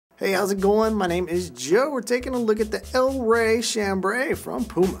Hey, how's it going? My name is Joe. We're taking a look at the El Rey Chambray from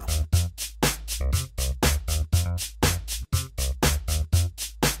PUMA.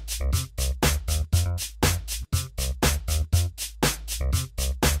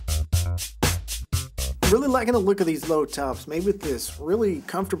 Really liking the look of these low tops, made with this really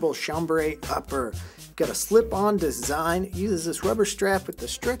comfortable chambray upper. Got a slip-on design. It uses this rubber strap with the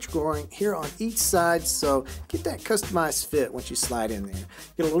stretch goring here on each side, so get that customized fit once you slide in there.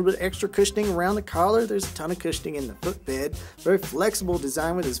 Get a little bit extra cushioning around the collar. There's a ton of cushioning in the footbed. Very flexible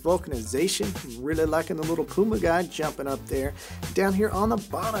design with this vulcanization. Really liking the little PUMA guy jumping up there. Down here on the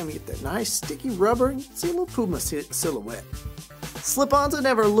bottom, you get that nice sticky rubber. You can see a little PUMA silhouette. Slip-ons that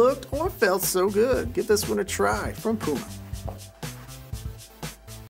never looked or felt so good. Give this one a try from PUMA.